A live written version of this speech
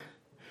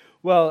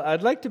Well,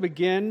 I'd like to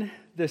begin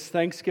this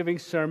Thanksgiving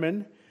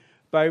sermon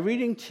by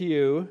reading to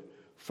you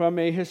from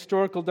a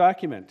historical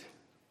document,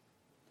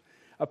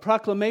 a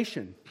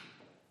proclamation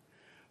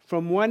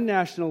from one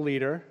national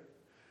leader,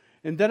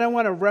 and then I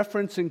want to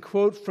reference and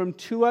quote from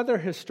two other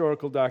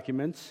historical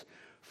documents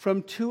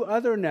from two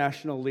other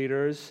national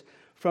leaders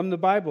from the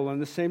Bible on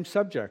the same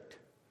subject,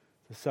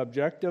 the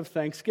subject of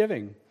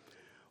Thanksgiving,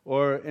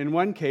 or in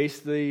one case,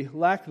 the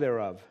lack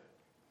thereof.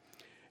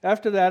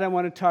 After that, I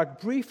want to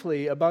talk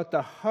briefly about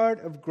the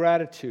heart of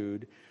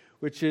gratitude,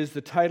 which is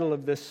the title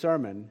of this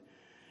sermon.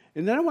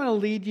 And then I want to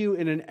lead you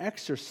in an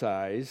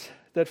exercise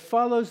that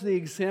follows the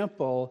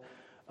example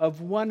of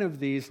one of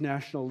these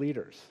national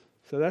leaders.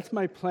 So that's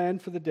my plan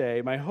for the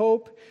day. My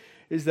hope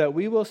is that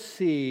we will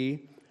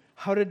see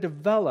how to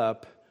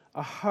develop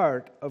a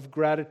heart of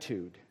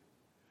gratitude.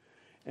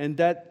 And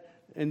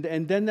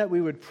then that we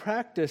would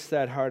practice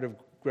that heart of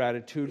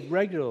gratitude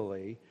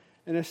regularly,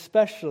 and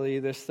especially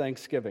this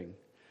Thanksgiving.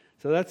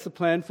 So that's the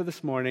plan for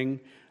this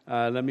morning.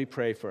 Let me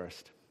pray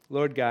first.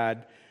 Lord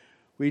God,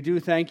 we do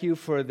thank you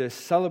for this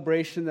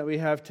celebration that we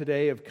have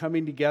today of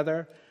coming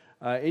together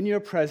in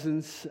your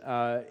presence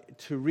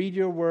to read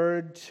your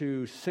word,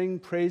 to sing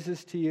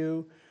praises to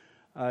you,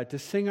 to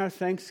sing our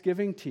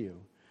thanksgiving to you,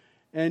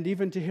 and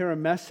even to hear a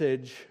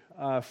message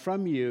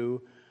from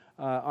you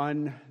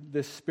on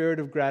the spirit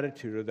of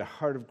gratitude or the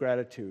heart of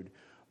gratitude.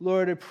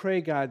 Lord, I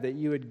pray, God, that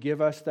you would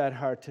give us that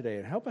heart today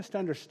and help us to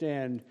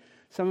understand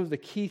some of the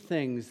key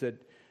things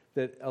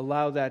that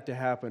allow that to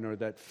happen or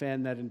that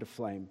fan that into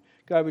flame.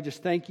 God, we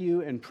just thank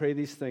you and pray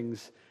these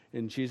things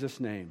in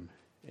Jesus' name.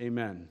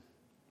 Amen.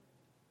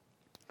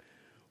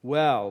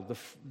 Well,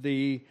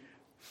 the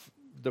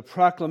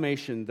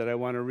proclamation that I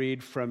want to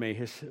read from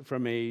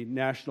a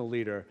national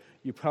leader,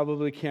 you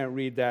probably can't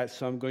read that,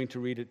 so I'm going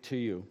to read it to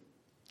you.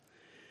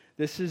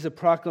 This is a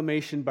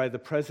proclamation by the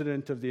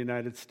President of the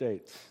United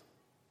States.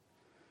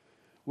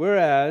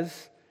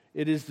 Whereas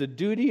it is the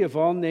duty of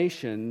all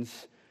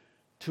nations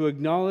to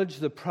acknowledge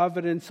the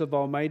providence of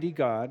Almighty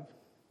God,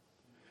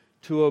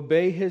 to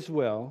obey His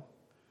will,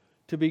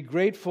 to be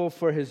grateful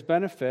for His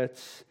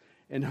benefits,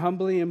 and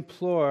humbly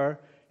implore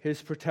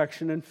His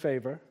protection and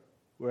favor,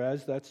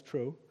 whereas that's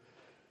true,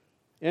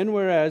 and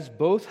whereas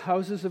both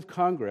houses of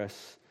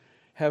Congress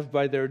have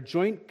by their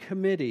joint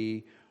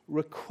committee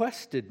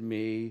requested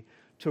me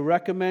to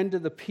recommend to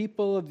the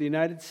people of the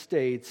United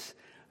States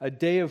a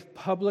day of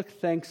public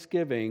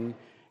thanksgiving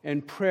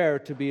and prayer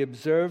to be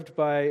observed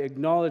by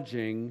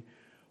acknowledging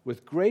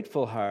with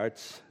grateful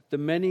hearts the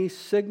many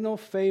signal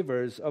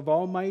favors of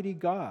Almighty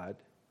God,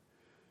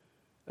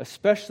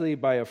 especially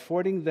by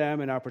affording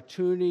them an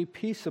opportunity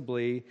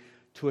peaceably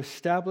to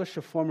establish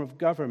a form of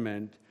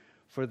government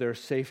for their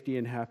safety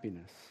and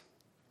happiness.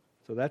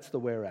 So that's the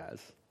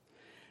whereas.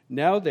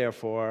 Now,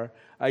 therefore,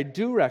 I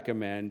do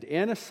recommend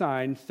and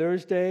assign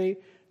Thursday,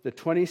 the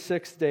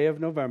 26th day of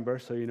November,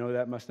 so you know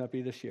that must not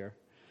be this year,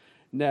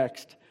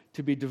 next,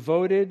 to be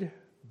devoted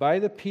by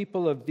the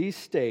people of these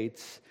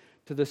states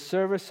to the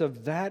service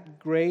of that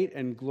great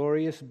and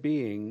glorious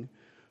being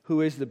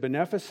who is the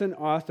beneficent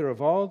author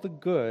of all the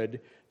good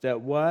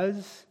that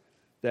was,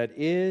 that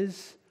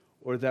is,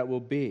 or that will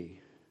be,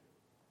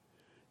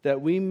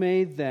 that we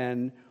may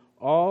then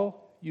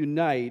all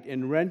unite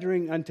in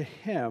rendering unto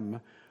Him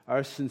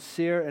our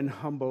sincere and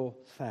humble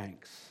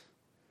thanks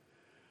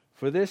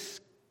for His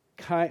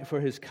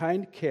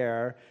kind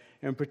care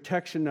and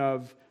protection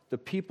of the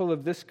people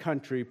of this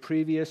country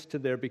previous to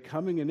their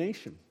becoming a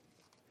nation,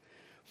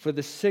 for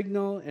the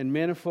signal and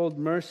manifold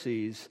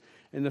mercies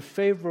and the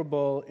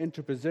favorable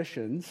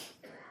interpositions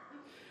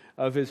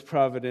of His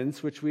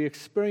providence, which we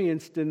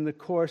experienced in the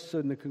course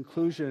and the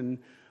conclusion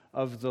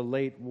of the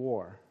late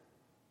war,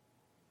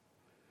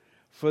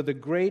 for the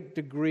great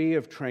degree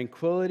of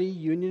tranquility,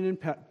 union,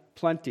 and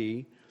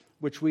plenty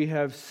which we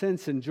have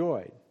since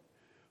enjoyed,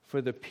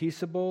 for the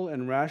peaceable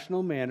and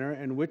rational manner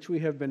in which we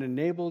have been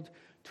enabled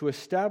to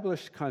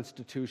establish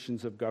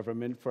constitutions of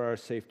government for our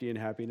safety and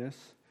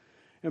happiness,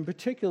 and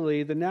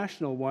particularly the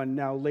national one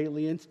now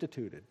lately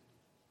instituted,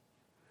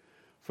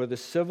 for the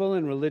civil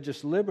and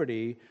religious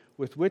liberty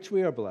with which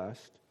we are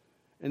blessed,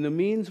 and the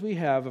means we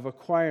have of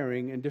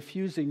acquiring and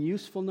diffusing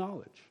useful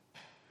knowledge,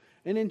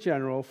 and in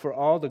general for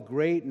all the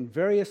great and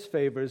various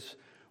favors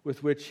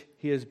with which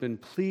He has been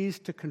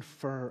pleased to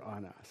confer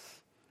on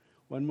us.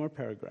 One more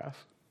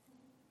paragraph.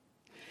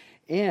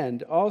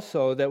 And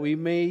also that we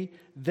may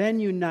then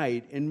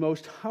unite in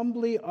most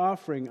humbly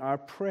offering our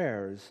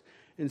prayers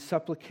and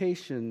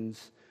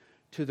supplications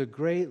to the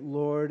great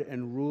Lord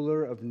and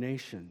ruler of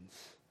nations,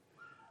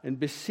 and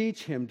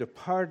beseech Him to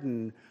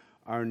pardon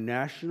our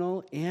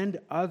national and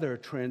other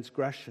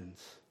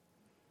transgressions,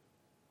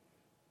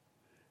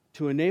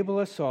 to enable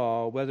us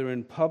all, whether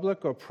in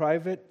public or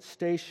private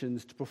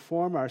stations, to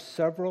perform our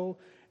several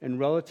and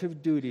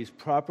relative duties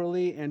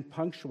properly and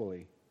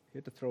punctually. He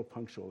had to throw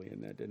punctually in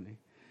there, didn't he?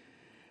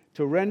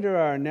 To render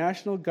our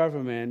national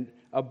government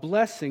a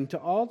blessing to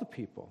all the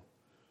people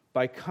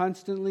by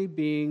constantly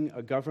being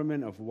a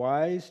government of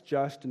wise,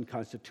 just, and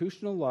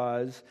constitutional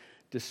laws,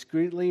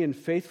 discreetly and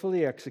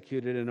faithfully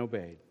executed and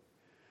obeyed,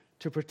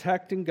 to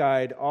protect and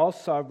guide all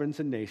sovereigns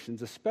and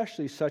nations,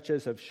 especially such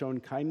as have shown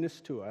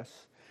kindness to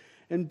us,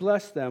 and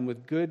bless them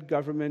with good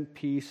government,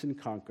 peace, and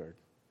concord.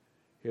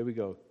 Here we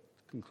go,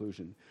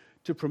 conclusion.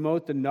 To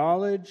promote the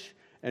knowledge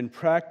and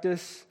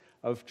practice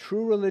of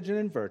true religion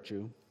and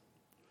virtue,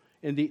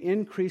 and the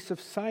increase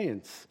of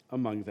science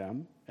among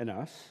them and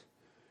us,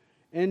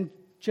 and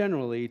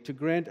generally to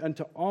grant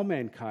unto all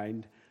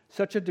mankind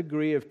such a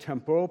degree of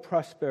temporal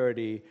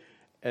prosperity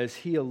as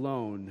he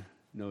alone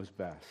knows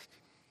best.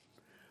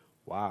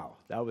 Wow,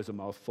 that was a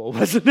mouthful,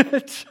 wasn't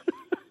it?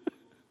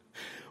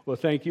 Well,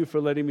 thank you for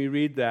letting me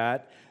read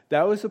that.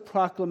 That was a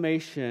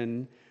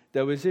proclamation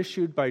that was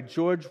issued by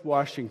George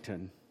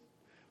Washington,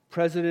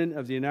 President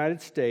of the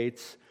United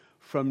States,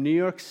 from New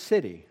York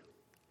City,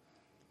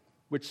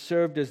 which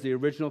served as the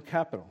original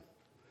capital,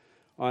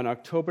 on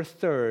October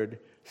 3rd,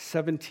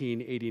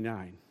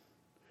 1789.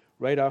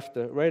 Right off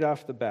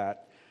the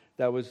bat,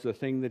 that was the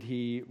thing that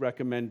he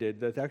recommended,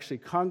 that actually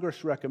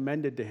Congress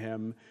recommended to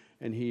him,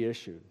 and he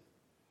issued.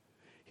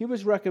 He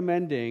was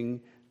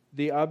recommending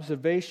the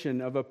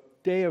observation of a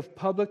day of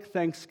public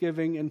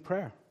thanksgiving and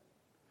prayer,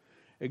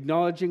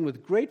 acknowledging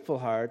with grateful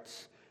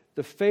hearts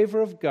the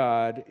favor of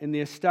God in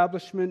the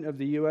establishment of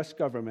the U.S.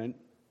 government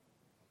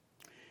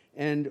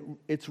and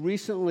its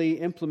recently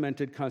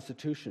implemented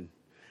Constitution.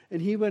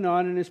 And he went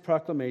on in his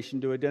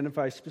proclamation to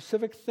identify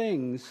specific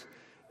things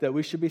that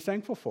we should be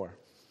thankful for.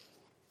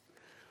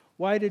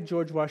 Why did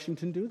George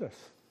Washington do this?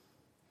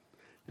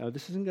 Now,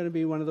 this isn't going to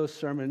be one of those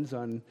sermons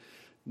on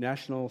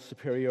national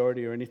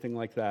superiority or anything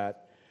like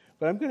that,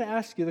 but I'm going to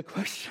ask you the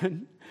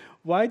question,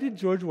 why did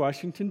George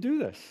Washington do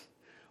this?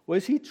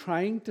 Was he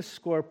trying to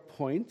score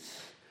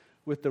points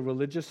with the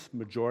religious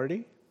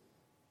majority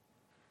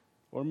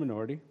or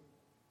minority?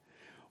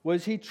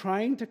 Was he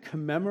trying to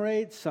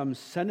commemorate some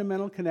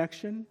sentimental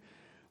connection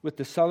with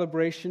the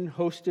celebration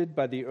hosted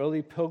by the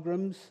early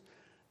pilgrims,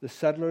 the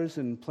settlers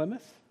in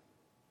Plymouth?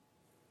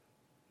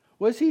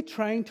 Was he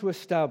trying to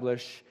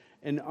establish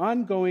an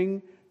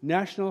ongoing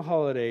national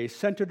holiday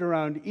centered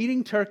around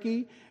eating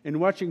turkey and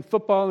watching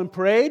football and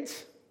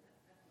parades?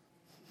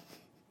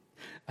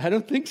 I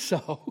don't think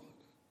so.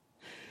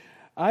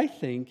 I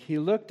think he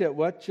looked at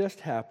what just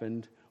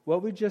happened,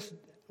 what we just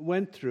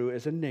went through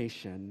as a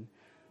nation,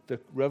 the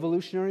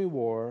Revolutionary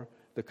War,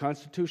 the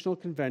Constitutional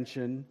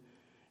Convention,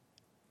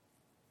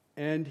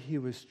 and he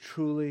was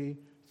truly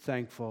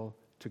thankful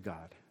to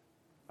God.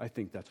 I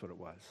think that's what it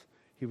was.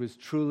 He was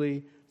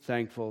truly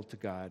thankful to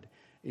God,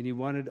 and he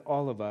wanted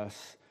all of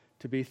us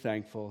to be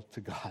thankful to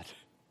God.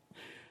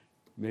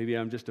 Maybe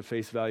I'm just a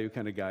face value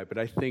kind of guy, but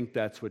I think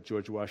that's what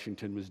George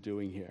Washington was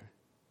doing here.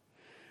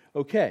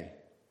 Okay,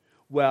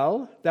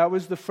 well, that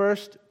was the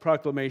first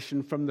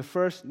proclamation from the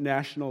first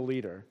national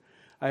leader.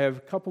 I have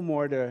a couple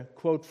more to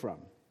quote from.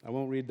 I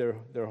won't read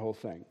their whole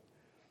thing.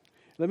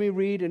 Let me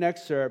read an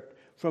excerpt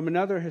from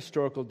another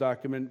historical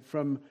document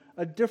from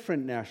a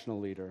different national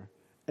leader,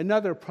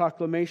 another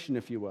proclamation,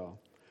 if you will.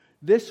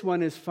 This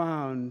one is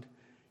found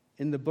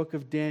in the book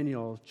of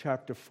Daniel,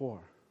 chapter 4.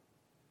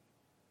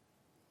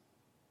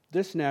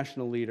 This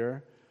national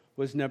leader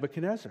was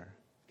Nebuchadnezzar,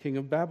 king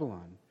of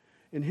Babylon.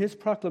 And his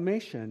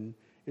proclamation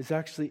is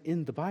actually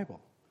in the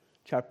Bible,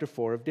 chapter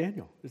 4 of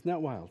Daniel. Isn't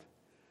that wild?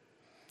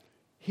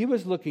 He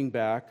was looking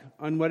back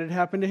on what had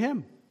happened to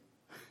him.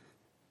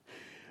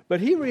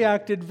 But he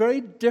reacted very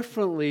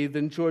differently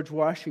than George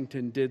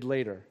Washington did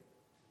later.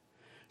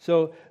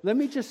 So let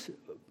me just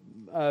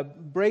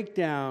break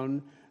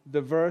down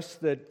the verse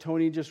that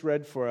Tony just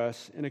read for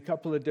us in a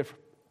couple of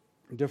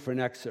different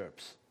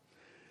excerpts.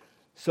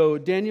 So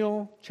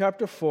Daniel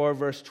chapter 4,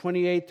 verse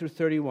 28 through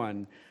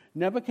 31.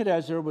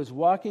 Nebuchadnezzar was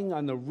walking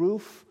on the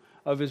roof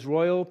of his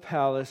royal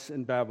palace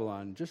in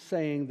Babylon. Just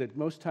saying that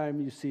most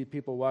time you see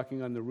people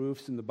walking on the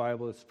roofs in the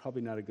Bible, it's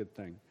probably not a good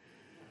thing.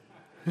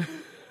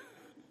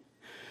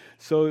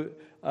 So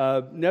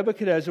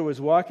Nebuchadnezzar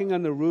was walking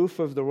on the roof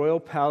of the royal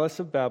palace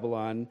of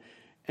Babylon,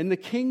 and the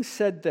king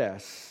said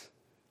this,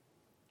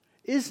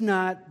 "Is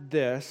not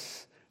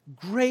this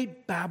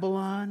great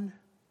Babylon,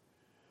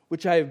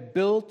 which I have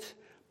built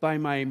by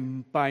my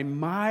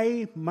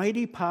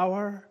mighty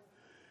power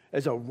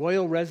as a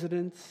royal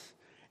residence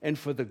and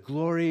for the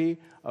glory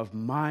of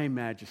my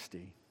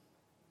majesty?"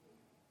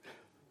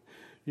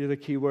 You hear the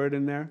key word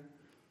in there?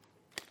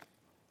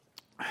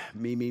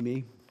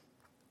 Me.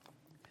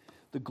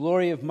 The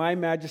glory of my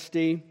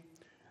majesty,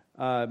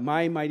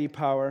 my mighty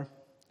power.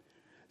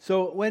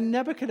 So when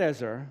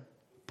Nebuchadnezzar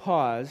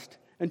paused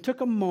and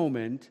took a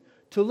moment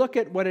to look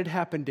at what had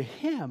happened to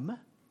him,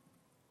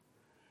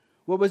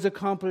 what was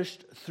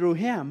accomplished through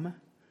him,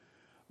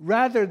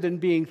 rather than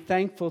being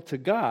thankful to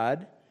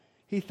God,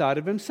 he thought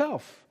of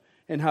himself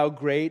and how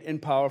great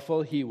and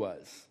powerful he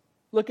was.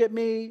 Look at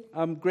me,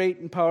 I'm great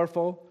and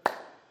powerful.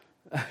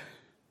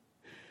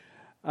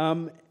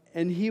 And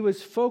he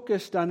was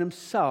focused on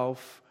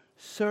himself,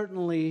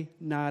 certainly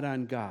not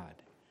on God.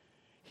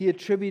 He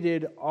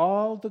attributed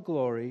all the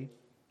glory.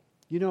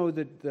 You know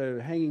that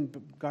the Hanging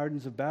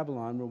Gardens of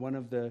Babylon were one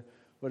of the,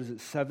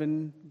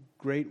 7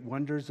 great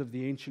wonders of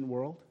the ancient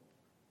world?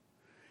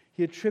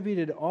 he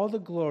attributed all the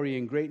glory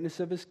and greatness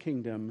of his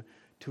kingdom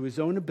to his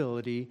own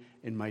ability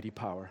and mighty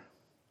power.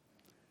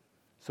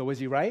 So was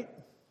he right?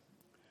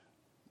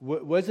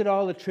 Was it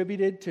all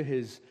attributed to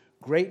his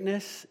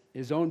greatness,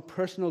 his own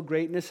personal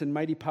greatness and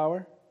mighty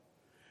power?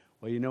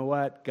 Well, you know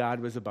what? God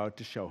was about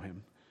to show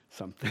him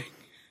something.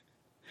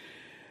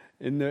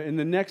 In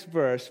the next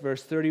verse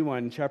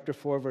 31, chapter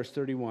 4, verse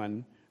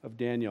 31 of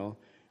Daniel,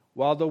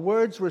 while the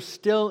words were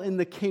still in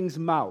the king's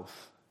mouth,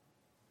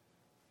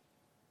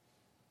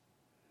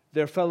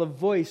 there fell a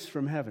voice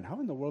from heaven. How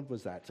in the world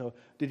was that? So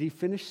did he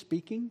finish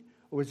speaking?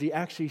 Or was he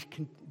actually,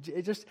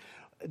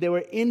 they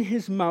were in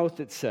his mouth,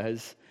 it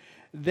says.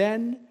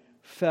 Then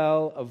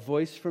fell a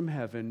voice from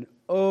heaven,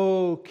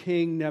 O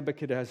King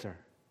Nebuchadnezzar,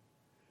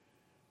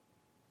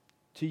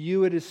 to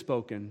you it is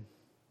spoken,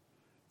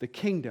 the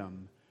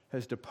kingdom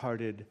has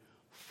departed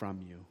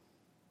from you.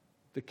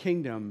 The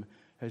kingdom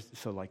has,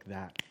 so like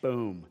that,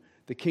 boom.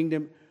 The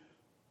kingdom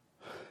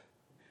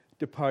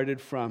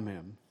departed from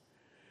him.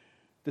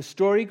 The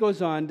story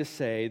goes on to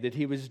say that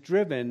he was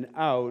driven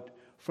out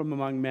from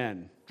among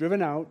men.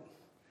 Driven out.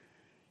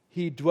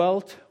 He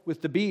dwelt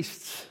with the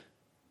beasts.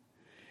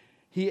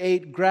 He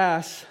ate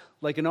grass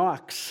like an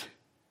ox.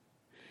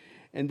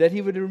 And that he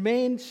would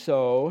remain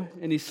so,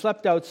 and he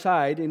slept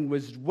outside and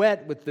was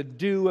wet with the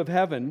dew of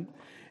heaven,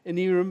 and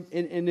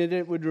that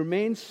it would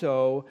remain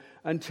so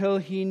until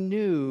he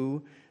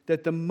knew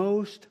that the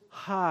Most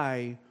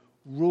High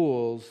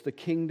rules the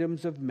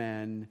kingdoms of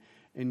men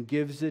and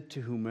gives it to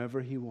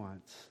whomever he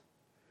wants.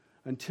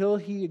 Until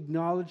he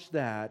acknowledged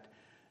that,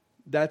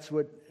 that's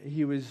what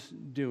he was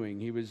doing.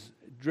 He was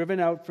driven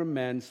out from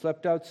men,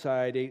 slept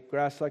outside, ate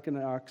grass like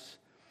an ox,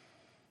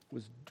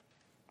 was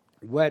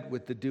wet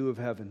with the dew of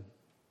heaven.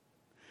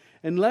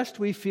 And lest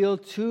we feel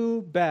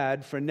too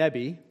bad for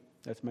Nebi,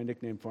 that's my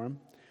nickname for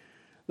him,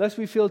 lest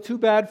we feel too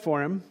bad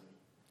for him,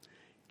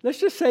 let's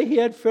just say he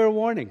had fair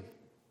warning.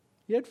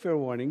 He had fair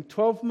warning.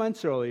 12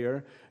 months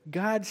earlier,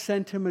 God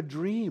sent him a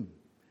dream.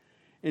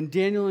 And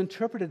Daniel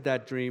interpreted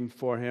that dream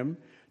for him,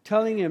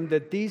 telling him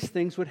that these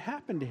things would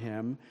happen to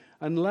him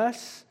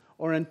unless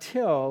or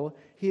until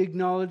he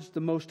acknowledged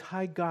the Most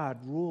High God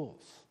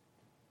rules.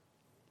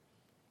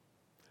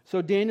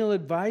 So Daniel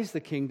advised the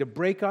king to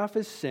break off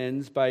his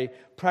sins by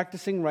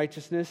practicing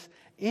righteousness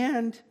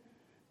and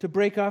to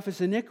break off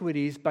his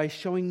iniquities by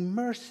showing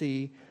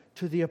mercy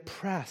to the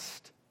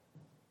oppressed.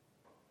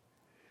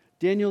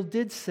 Daniel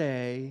did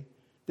say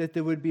that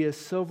there would be a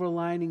silver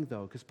lining,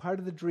 though, because part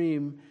of the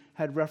dream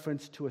had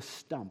reference to a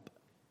stump.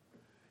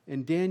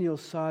 And Daniel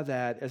saw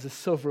that as a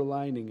silver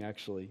lining,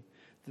 actually.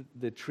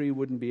 The tree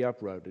wouldn't be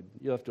uprooted.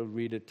 You'll have to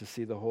read it to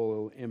see the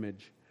whole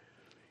image.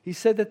 He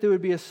said that there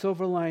would be a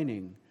silver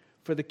lining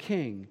for the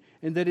king,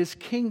 and that his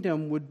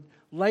kingdom would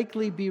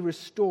likely be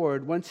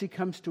restored once he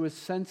comes to his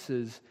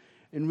senses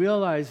and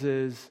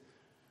realizes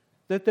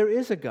that there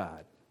is a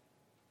God,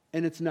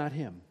 and it's not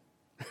him.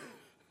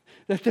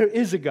 That there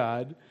is a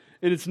God,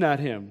 and it's not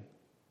him.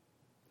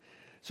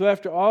 So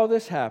after all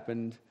this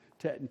happened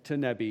to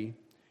Nebi,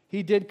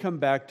 he did come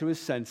back to his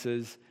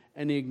senses,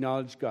 and he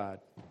acknowledged God.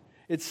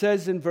 It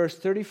says in verse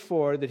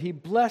 34 that he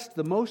blessed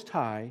the Most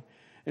High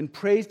and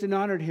praised and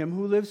honored him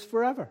who lives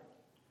forever.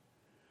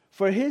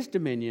 For his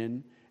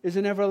dominion is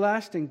an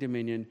everlasting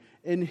dominion,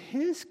 and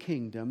his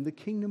kingdom, the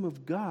kingdom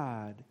of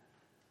God,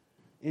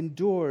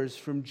 endures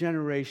from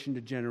generation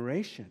to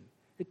generation.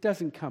 It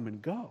doesn't come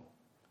and go.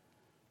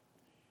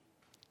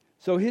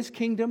 So his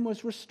kingdom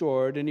was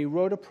restored, and he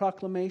wrote a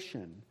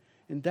proclamation.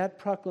 And that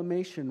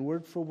proclamation,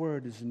 word for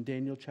word, is in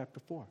Daniel chapter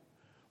 4,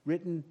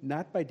 written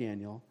not by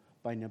Daniel,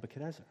 by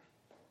Nebuchadnezzar.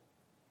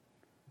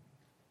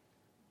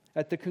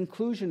 At the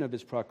conclusion of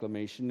his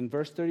proclamation, in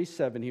verse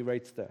 37, he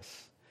writes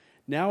this,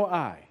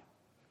 Now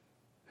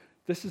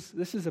this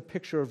is a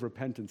picture of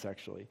repentance,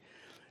 actually.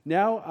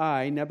 Now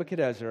I,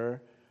 Nebuchadnezzar,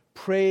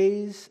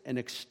 praise and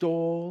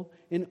extol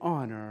and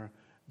honor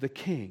the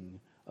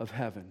King of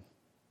heaven.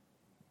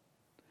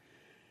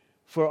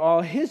 For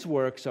all his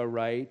works are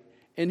right,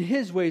 and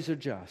his ways are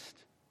just.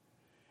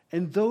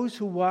 And those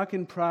who walk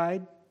in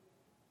pride,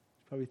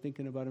 he's probably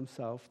thinking about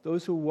himself,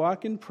 those who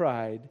walk in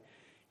pride,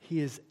 he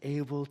is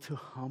able to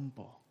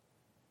humble.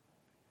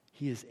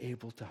 He is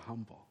able to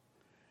humble.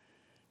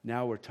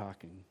 Now we're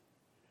talking.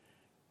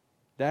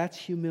 That's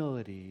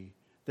humility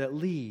that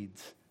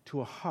leads to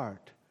a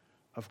heart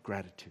of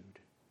gratitude.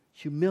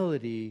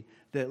 Humility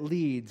that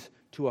leads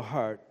to a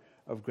heart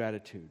of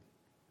gratitude.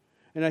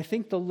 And I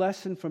think the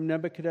lesson from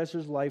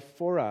Nebuchadnezzar's life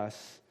for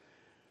us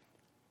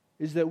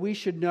is that we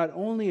should not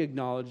only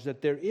acknowledge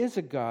that there is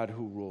a God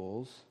who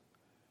rules,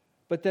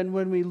 but then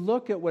when we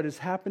look at what has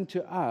happened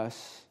to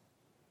us,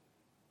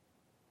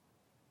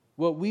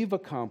 what we've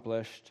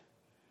accomplished,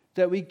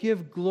 that we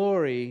give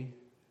glory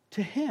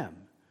to him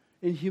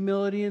in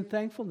humility and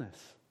thankfulness.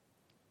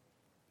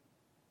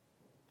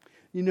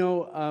 You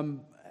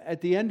know,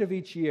 at the end of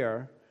each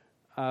year,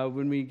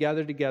 when we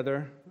gather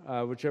together,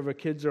 whichever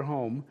kids are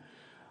home,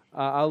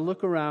 I'll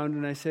look around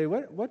and I say,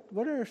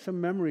 what are some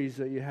memories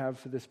that you have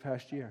for this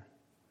past year?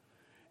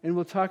 And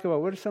we'll talk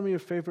about what are some of your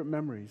favorite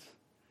memories.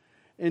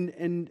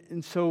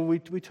 And so we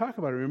talk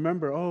about it.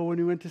 Remember, when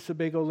we went to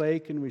Sebago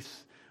Lake and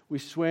we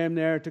swam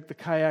there, took the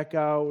kayak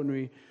out, and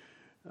we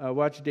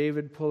watched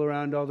David pull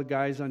around all the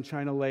guys on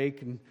China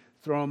Lake and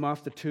throw them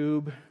off the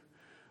tube.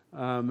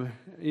 All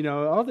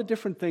the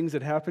different things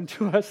that happened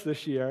to us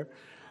this year.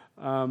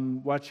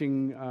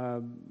 Watching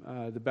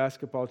the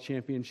basketball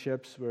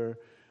championships where,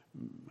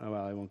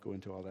 I won't go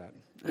into all that.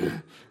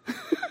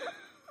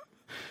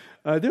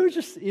 There were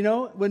just,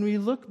 when we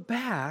look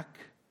back,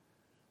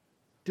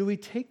 do we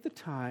take the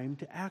time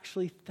to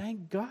actually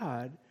thank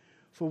God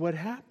for what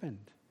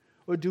happened?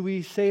 Or do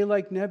we say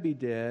like Nebi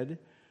did,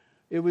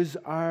 it was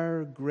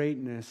our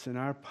greatness and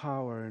our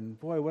power, and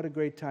boy, what a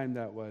great time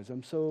that was.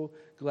 I'm so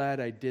glad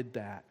I did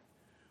that.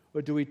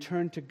 Or do we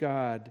turn to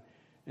God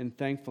in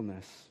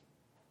thankfulness?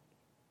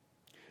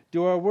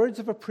 Do our words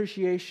of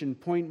appreciation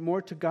point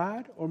more to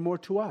God or more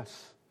to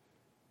us?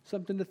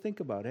 Something to think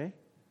about, eh?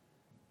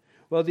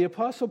 Well, the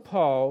Apostle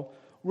Paul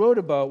wrote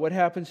about what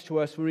happens to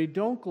us when we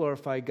don't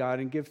glorify God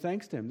and give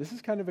thanks to Him. This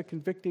is kind of a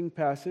convicting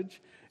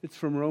passage. It's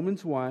from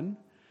Romans 1.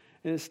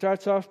 And it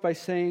starts off by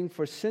saying,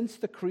 "For since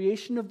the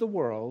creation of the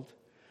world,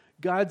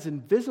 God's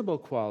invisible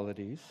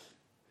qualities,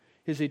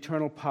 His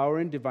eternal power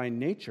and divine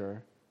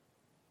nature,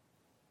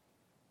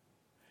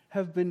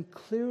 have been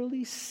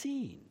clearly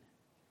seen,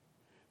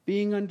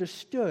 being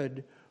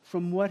understood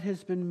from what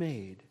has been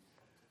made,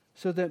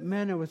 so that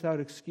men are without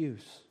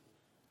excuse."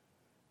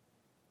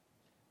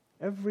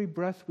 Every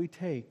breath we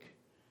take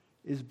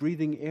is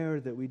breathing air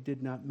that we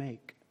did not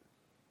make.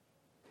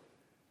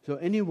 So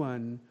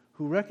anyone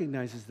who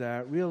recognizes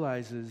that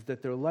realizes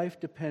that their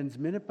life depends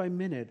minute by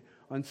minute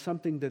on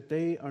something that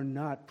they are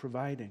not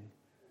providing.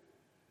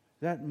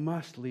 That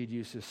must lead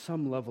you to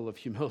some level of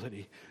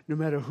humility, no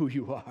matter who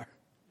you are.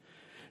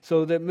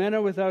 So that men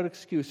are without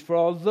excuse. For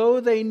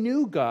although they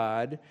knew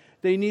God,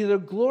 they neither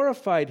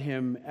glorified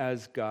Him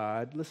as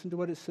God. Listen to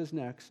what it says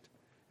next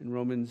in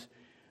Romans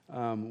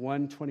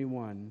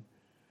 1:21.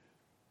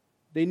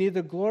 They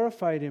neither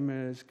glorified Him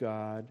as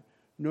God,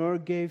 nor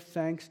gave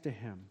thanks to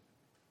Him.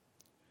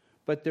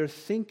 But their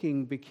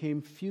thinking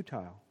became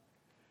futile,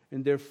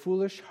 and their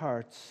foolish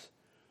hearts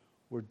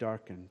were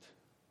darkened.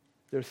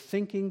 Their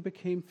thinking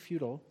became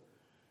futile,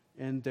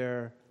 and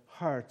their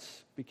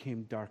hearts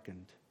became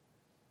darkened.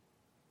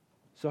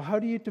 So how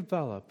do you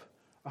develop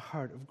a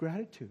heart of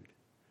gratitude?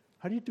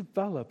 How do you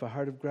develop a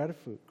heart of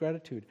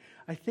gratitude?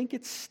 I think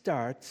it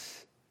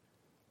starts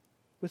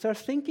with our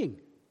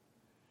thinking.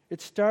 It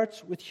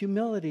starts with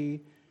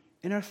humility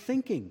in our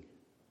thinking.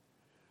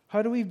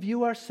 How do we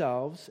view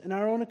ourselves and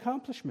our own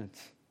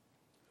accomplishments?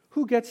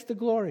 Who gets the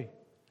glory?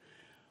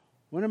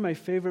 One of my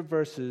favorite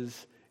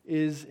verses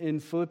is in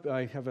Philippians.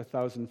 I have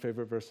 1,000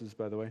 favorite verses,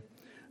 by the way.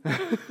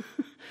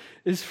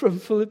 Is from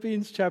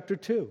Philippians chapter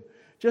 2.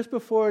 Just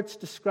before it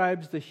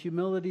describes the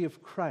humility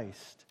of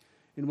Christ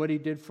and what He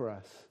did for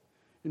us.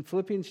 In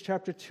Philippians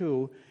chapter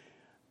 2,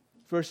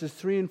 verses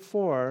 3 and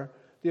 4,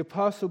 the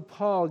Apostle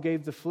Paul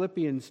gave the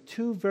Philippians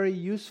two very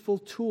useful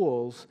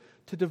tools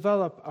to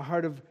develop a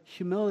heart of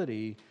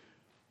humility.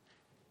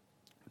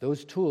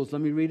 Those tools,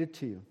 let me read it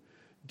to you.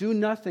 "Do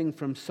nothing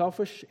from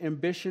selfish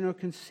ambition or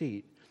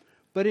conceit,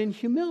 but in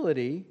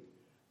humility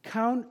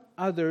count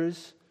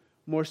others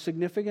more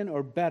significant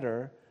or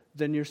better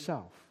than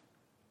yourself."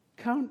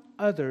 Count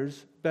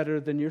others better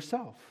than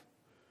yourself.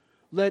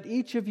 "Let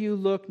each of you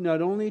look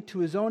not only to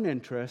his own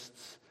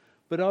interests,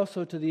 but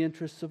also to the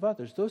interests of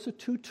others." Those are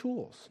two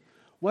tools.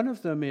 One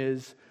of them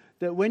is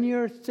that when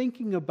you're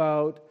thinking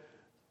about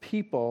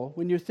people,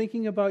 when you're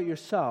thinking about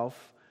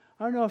yourself,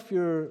 I don't know if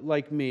you're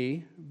like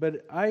me,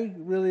 but I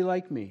really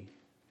like me.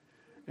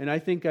 And I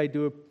think I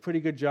do a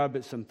pretty good job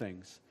at some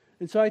things.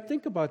 And so I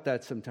think about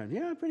that sometimes.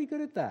 Yeah, I'm pretty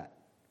good at that.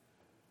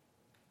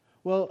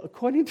 Well,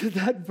 according to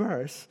that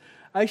verse,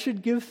 I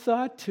should give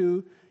thought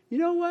to, you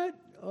know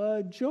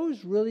what?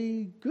 Joe's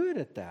really good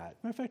at that.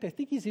 Matter of fact, I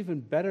think he's even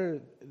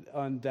better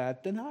on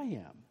that than I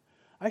am.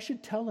 I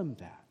should tell him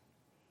that.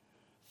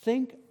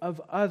 Think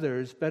of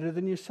others better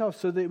than yourself,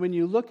 so that when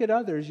you look at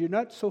others, you're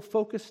not so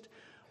focused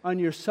on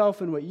yourself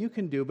and what you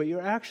can do, but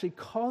you're actually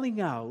calling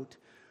out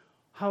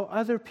how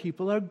other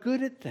people are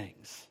good at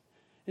things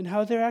and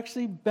how they're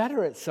actually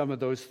better at some of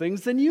those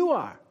things than you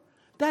are.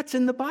 That's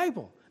in the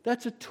Bible.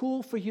 That's a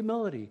tool for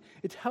humility.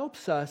 It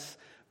helps us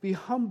be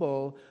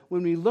humble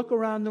when we look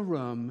around the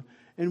room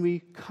and we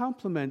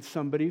compliment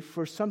somebody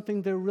for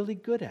something they're really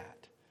good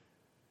at.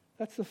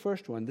 That's the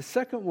first one. The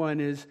second one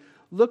is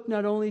look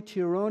not only to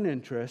your own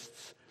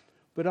interests,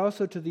 but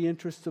also to the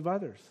interests of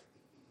others.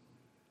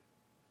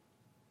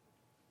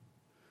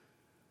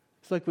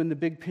 It's like when the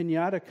big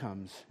piñata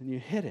comes and you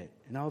hit it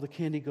and all the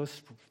candy goes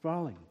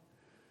sprawling.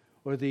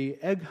 Or the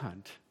egg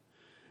hunt,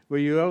 where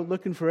you're out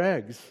looking for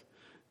eggs.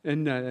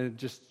 And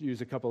just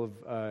use a couple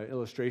of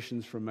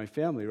illustrations from my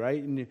family,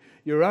 right? And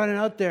you're running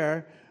out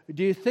there.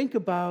 Do you think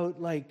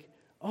about like,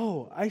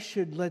 oh, I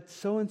should let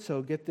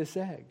so-and-so get this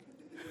egg?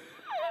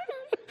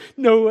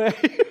 No way.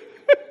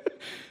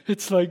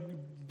 It's like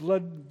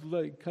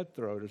blood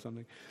cutthroat or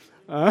something.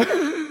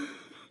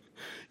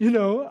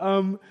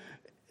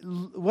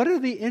 what are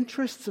the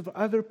interests of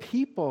other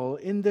people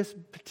in this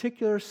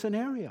particular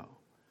scenario?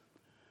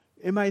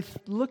 Am I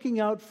looking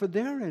out for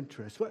their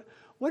interests?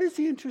 What is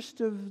the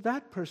interest of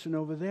that person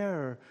over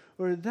there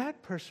or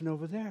that person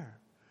over there?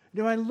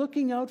 Am I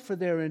looking out for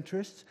their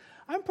interests?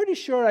 I'm pretty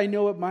sure I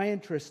know what my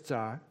interests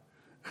are,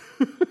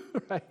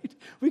 right?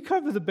 We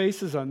cover the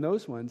bases on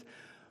those ones.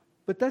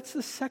 But that's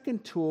the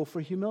second tool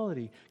for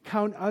humility.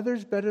 Count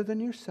others better than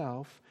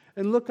yourself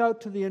and look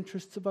out to the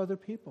interests of other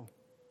people.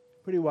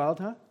 Pretty wild,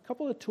 huh? A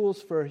couple of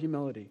tools for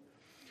humility.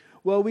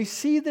 Well, we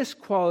see this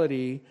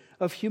quality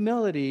of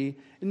humility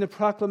in the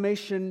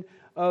proclamation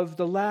of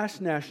the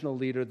last national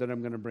leader that I'm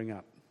going to bring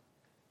up.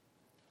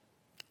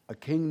 A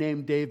king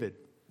named David,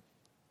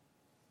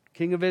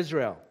 king of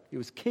Israel. He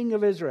was king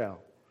of Israel.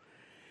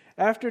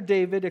 After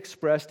David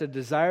expressed a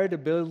desire to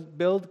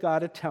build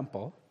God a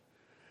temple,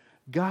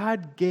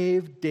 God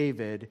gave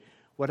David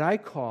what I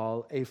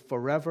call a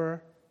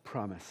forever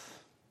promise.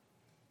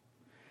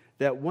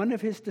 That one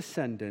of his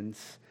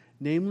descendants,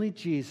 namely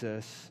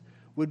Jesus,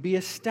 would be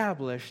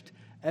established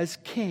as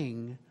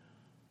king,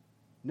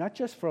 not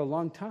just for a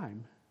long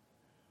time,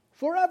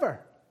 forever.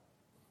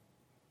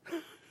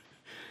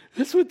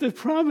 That's what the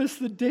promise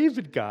that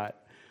David got.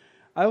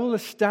 I will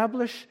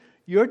establish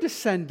your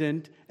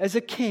descendant as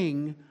a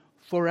king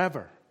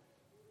forever.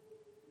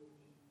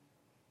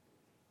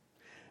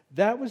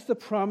 That was the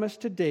promise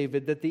to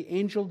David that the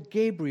angel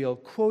Gabriel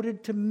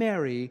quoted to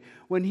Mary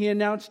when he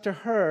announced to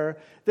her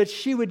that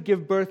she would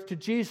give birth to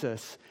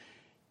Jesus.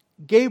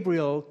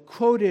 Gabriel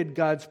quoted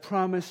God's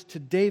promise to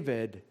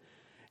David,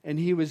 and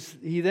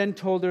he then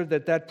told her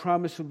that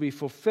promise would be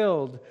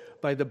fulfilled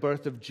by the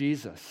birth of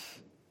Jesus.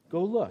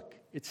 Go look,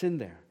 it's in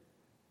there.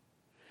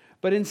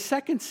 But in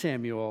 2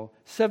 Samuel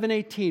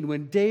 7:18,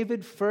 when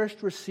David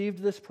first received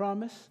this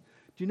promise,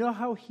 do you know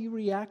how he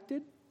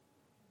reacted?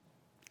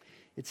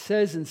 It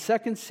says in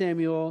 2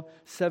 Samuel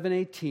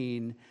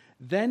 7:18,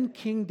 then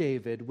King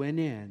David went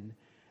in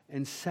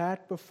and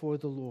sat before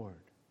the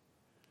Lord.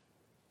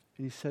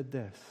 And he said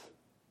this,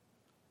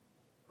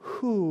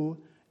 who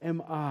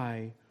am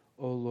I,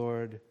 O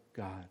Lord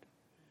God?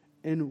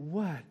 And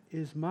what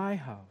is my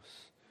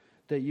house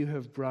that you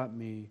have brought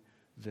me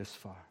this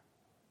far?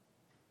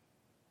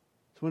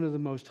 It's one of the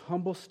most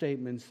humble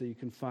statements that you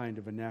can find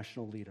of a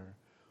national leader.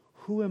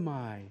 Who am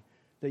I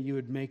that you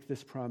would make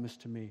this promise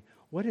to me?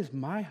 What is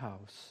my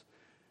house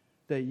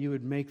that you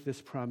would make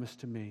this promise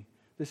to me?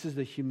 This is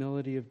the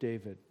humility of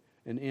David,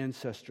 an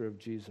ancestor of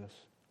Jesus.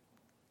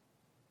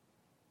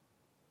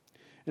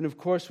 And of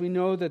course, we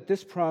know that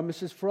this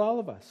promise is for all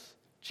of us.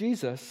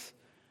 Jesus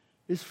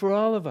is for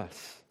all of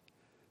us.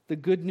 The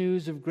good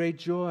news of great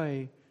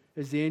joy,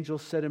 as the angel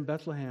said in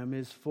Bethlehem,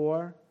 is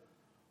for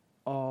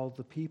all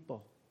the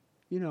people.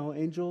 You know,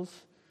 angels,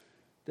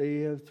 they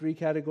have three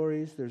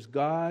categories. There's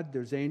God,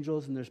 there's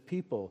angels, and there's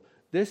people.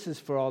 This is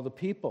for all the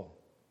people.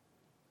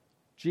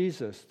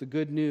 Jesus, the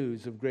good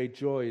news of great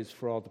joy, is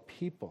for all the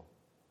people.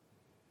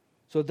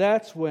 So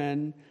that's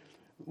when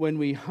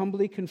we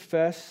humbly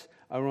confess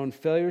our own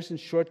failures and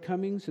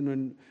shortcomings, and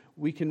when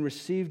we can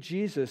receive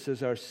Jesus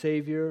as our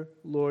Savior,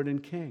 Lord,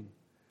 and King.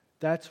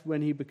 That's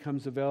when he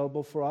becomes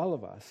available for all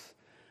of us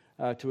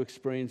to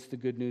experience the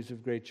good news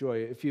of great joy.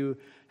 If you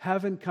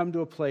haven't come to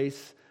a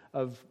place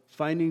of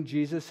finding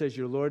Jesus as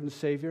your Lord and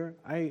Savior,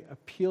 I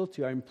appeal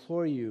to you, I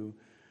implore you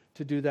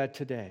to do that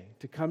today,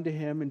 to come to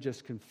him and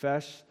just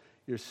confess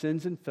your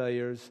sins and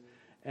failures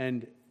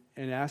and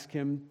ask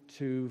him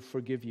to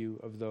forgive you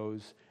of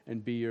those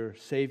and be your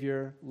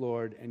Savior,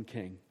 Lord, and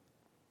King.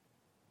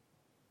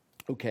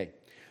 Okay,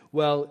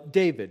 well,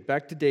 David,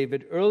 back to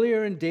David.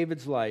 Earlier in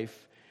David's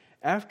life,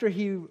 after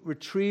he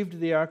retrieved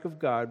the Ark of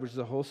God, which is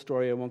a whole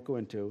story I won't go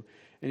into,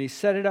 and he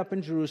set it up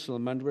in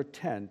Jerusalem under a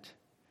tent,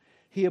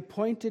 he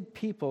appointed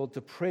people to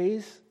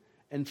praise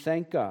and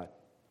thank God.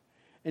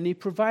 And he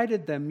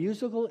provided them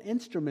musical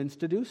instruments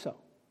to do so.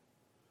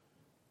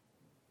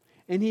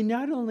 And he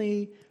not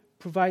only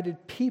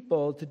provided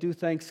people to do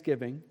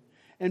thanksgiving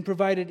and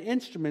provided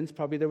instruments,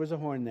 probably there was a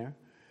horn there,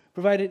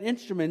 provided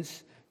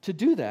instruments to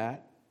do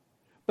that,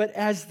 but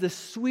as the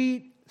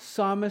sweet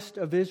psalmist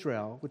of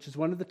Israel, which is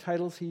one of the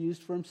titles he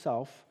used for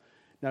himself,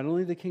 not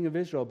only the king of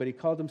Israel, but he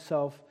called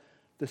himself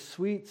the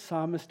sweet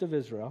psalmist of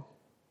Israel,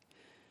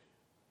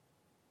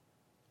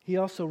 he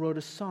also wrote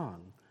a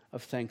song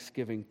of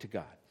thanksgiving to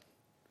God,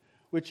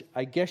 which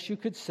I guess you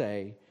could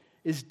say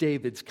is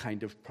David's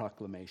kind of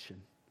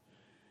proclamation.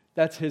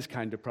 That's his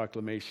kind of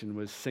proclamation,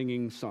 was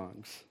singing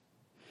songs.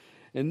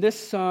 And this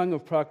song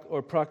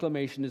of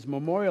proclamation is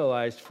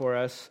memorialized for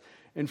us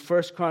in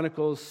 1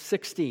 Chronicles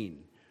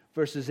 16,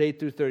 verses 8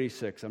 through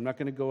 36. I'm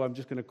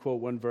just going to quote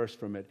one verse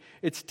from it.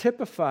 It's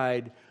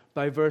typified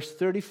by verse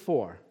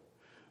 34,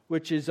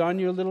 which is on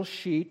your little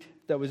sheet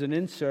that was an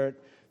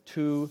insert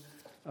to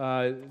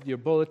your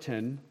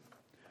bulletin.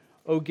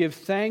 Oh, give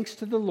thanks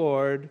to the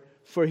Lord,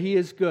 for he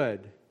is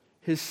good.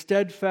 His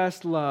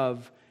steadfast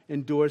love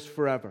endures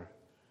forever.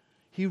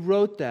 He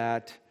wrote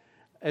that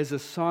as a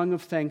song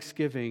of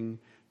thanksgiving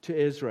to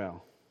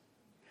Israel.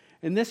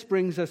 And this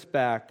brings us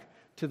back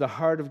to the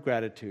heart of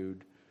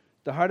gratitude,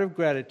 The heart of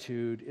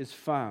gratitude is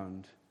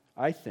found,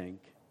 I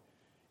think,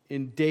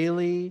 in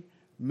daily,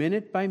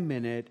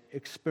 minute-by-minute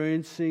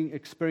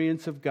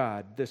experience of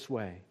God this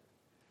way.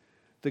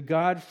 The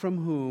God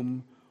from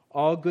whom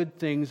all good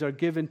things are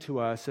given to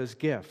us as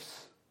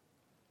gifts.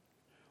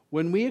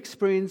 When we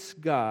experience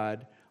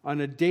God on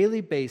a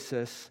daily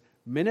basis,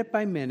 minute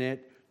by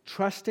minute,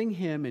 trusting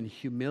Him in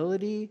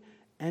humility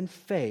and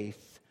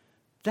faith,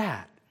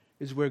 that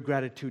is where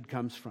gratitude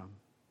comes from.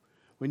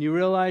 When you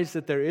realize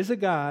that there is a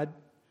God,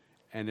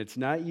 and it's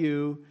not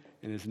you,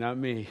 and it's not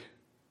me,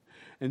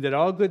 and that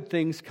all good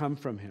things come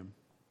from Him.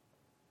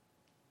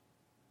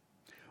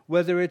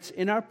 Whether it's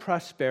in our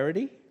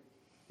prosperity,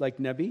 like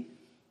Nebi,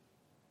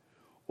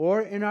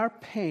 or in our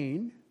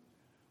pain,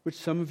 which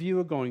some of you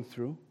are going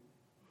through,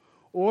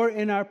 or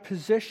in our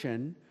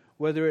position,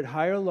 whether it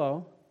high or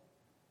low,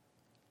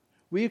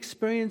 we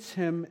experience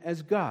Him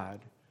as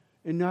God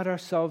and not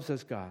ourselves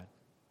as God.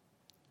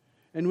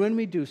 And when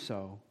we do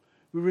so,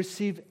 we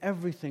receive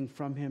everything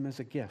from Him as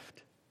a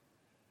gift.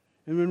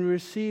 And when we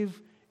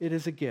receive it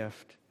as a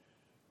gift,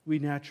 we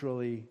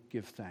naturally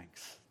give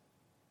thanks.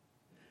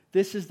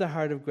 This is the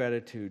heart of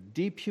gratitude: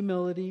 deep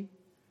humility,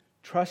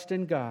 trust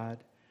in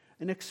God,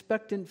 and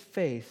expectant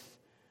faith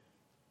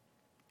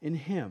in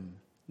Him,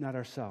 not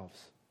ourselves.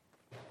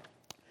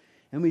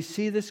 And we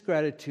see this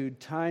gratitude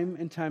time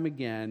and time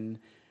again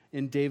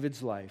in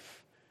David's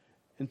life,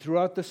 and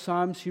throughout the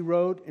Psalms he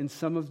wrote, and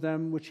some of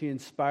them which he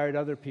inspired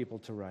other people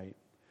to write.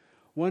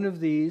 One of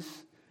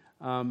these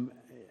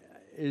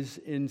is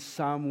in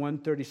Psalm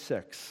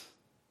 136.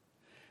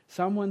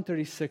 Psalm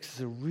 136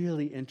 is a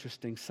really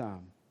interesting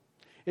psalm.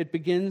 It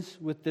begins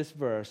with this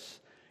verse: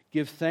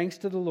 "Give thanks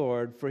to the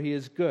Lord, for He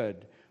is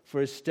good,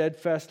 for His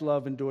steadfast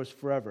love endures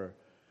forever."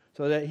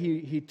 So that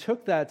he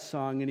took that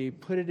song and he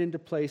put it into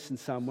place in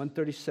Psalm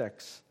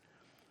 136.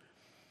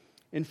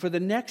 And for the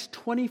next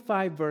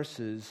 25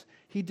 verses,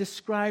 he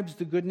describes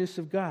the goodness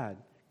of God,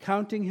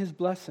 counting His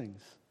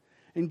blessings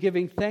and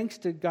giving thanks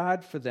to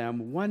God for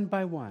them one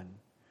by one.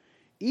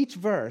 Each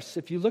verse,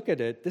 if you look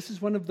at it, this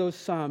is one of those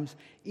psalms.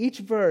 Each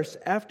verse,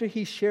 after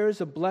he shares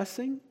a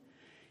blessing,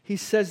 he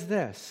says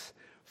this: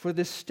 "For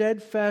the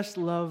steadfast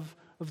love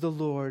of the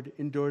Lord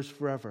endures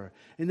forever."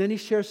 And then he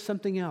shares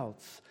something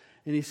else.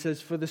 And he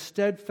says, "For the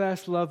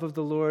steadfast love of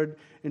the Lord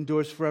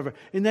endures forever."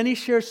 And then he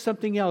shares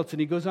something else, and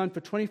he goes on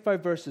for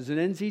 25 verses and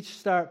ends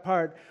each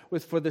part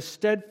with, for the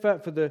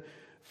steadfast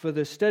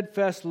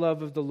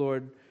love of the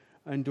Lord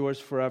endures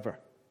forever.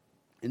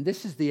 And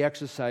this is the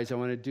exercise I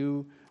want to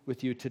do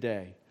with you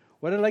today.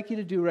 What I'd like you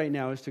to do right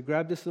now is to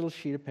grab this little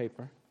sheet of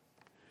paper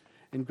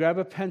and grab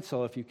a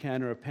pencil if you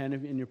can, or a pen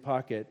in your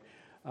pocket.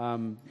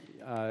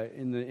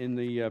 In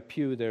the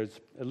pew, there's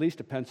at least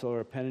a pencil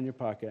or a pen in your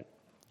pocket.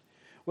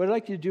 What I'd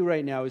like you to do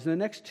right now is, in the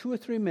next 2 or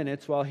 3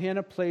 minutes, while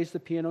Hannah plays the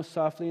piano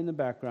softly in the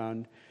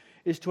background,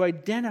 is to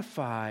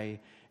identify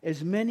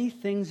as many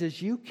things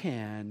as you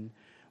can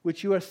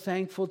which you are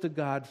thankful to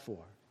God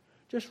for.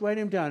 Just write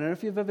them down. I don't know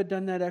if you've ever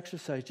done that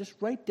exercise. Just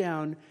write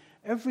down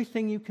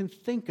everything you can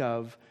think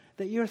of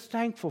that you're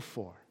thankful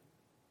for.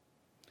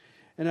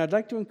 And I'd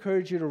like to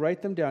encourage you to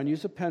write them down.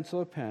 Use a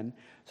pencil or pen.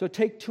 So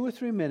take 2 or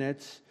 3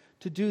 minutes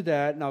to do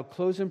that, and I'll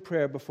close in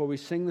prayer before we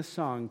sing the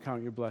song,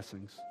 "Count Your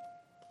Blessings."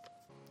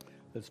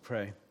 Let's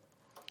pray.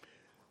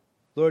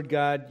 Lord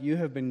God, you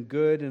have been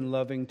good and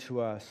loving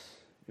to us,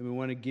 and we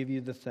want to give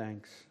you the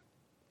thanks.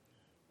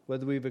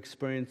 Whether we've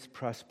experienced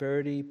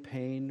prosperity,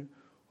 pain,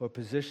 or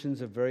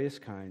positions of various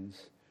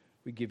kinds,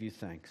 we give you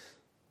thanks.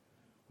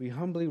 We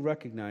humbly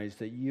recognize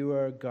that you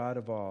are God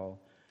of all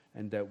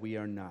and that we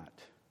are not.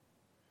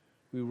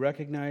 We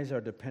recognize our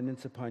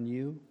dependence upon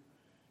you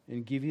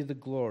and give you the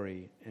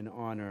glory and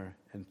honor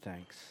and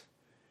thanks.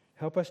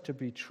 Help us to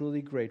be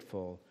truly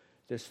grateful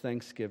this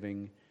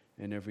Thanksgiving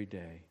and every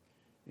day.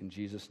 In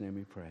Jesus' name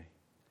we pray.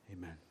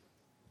 Amen.